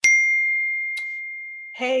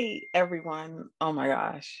Hey everyone. Oh my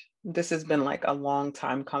gosh. This has been like a long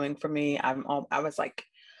time coming for me. I was like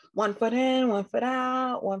 1 foot in, 1 foot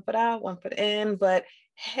out, 1 foot out, 1 foot in. But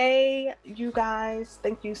hey, you guys,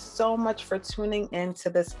 thank you so much for tuning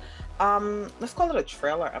into this let's call it a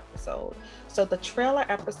trailer episode. So the trailer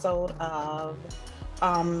episode of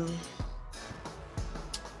um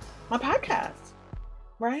my podcast,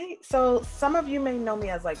 right? So some of you may know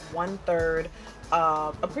me as like one third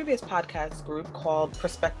of a previous podcast group called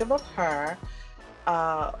Perspective of Her,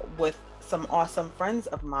 with some awesome friends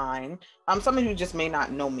of mine. Some of you just may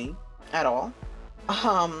not know me at all.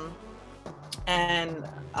 Um, and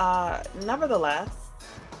nevertheless,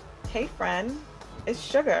 hey friend, it's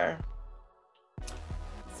Sugar.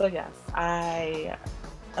 So yes, I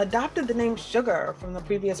adopted the name Sugar from the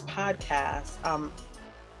previous podcast.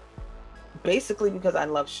 Basically because I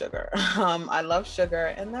love sugar. I love sugar,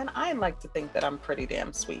 and then I like to think that I'm pretty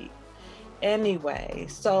damn sweet. Anyway,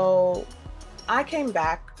 so I came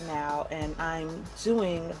back now and I'm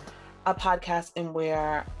doing a podcast in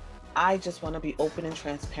where I just want to be open and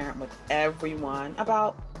transparent with everyone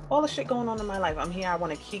about all the shit going on in my life. I'm here. I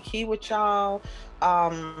want to kiki with y'all.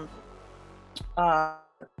 Um, uh,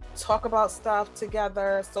 Talk about stuff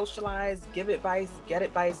together, socialize, give advice, get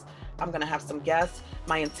advice. I'm going to have some guests.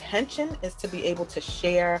 My intention is to be able to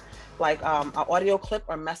share like an audio clip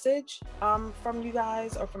or message from you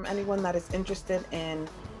guys or from anyone that is interested in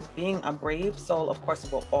being a brave soul. Of course,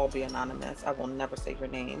 it will all be anonymous. I will never say your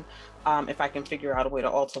name. If I can figure out a way to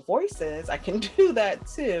alter voices, I can do that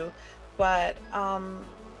too. But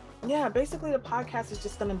yeah, basically the podcast is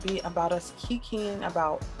just going to be about us kikiing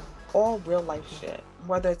about all real life shit,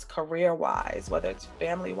 whether it's career wise, whether it's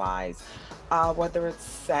family wise, whether it's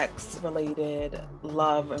sex related,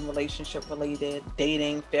 love and relationship related,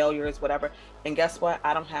 dating, failures, whatever. And guess what?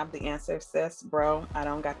 I don't have the answers, sis, bro. I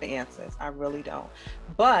don't got the answers. I really don't.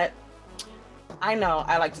 But I know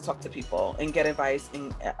I like to talk to people and get advice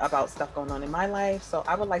about stuff going on in my life. So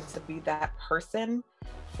I would like to be that person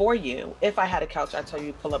for you. If I had a couch, I'd tell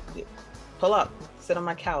you pull up, sit on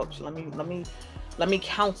my couch. Let me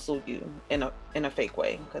counsel you in a fake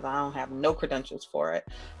way because I don't have no credentials for it.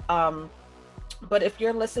 But if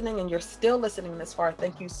you're listening and you're still listening this far,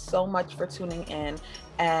 thank you so much for tuning in.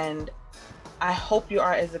 And I hope you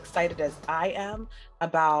are as excited as I am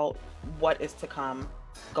about what is to come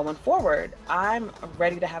going forward. I'm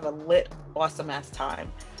ready to have a lit, awesome ass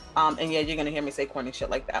time. And yeah, you're going to hear me say corny shit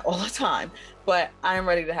like that all the time, but I'm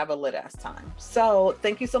ready to have a lit ass time. So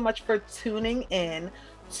thank you so much for tuning in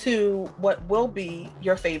to what will be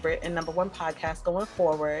your favorite and number one podcast going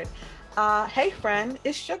forward. Hey friend,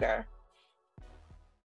 it's Sugar.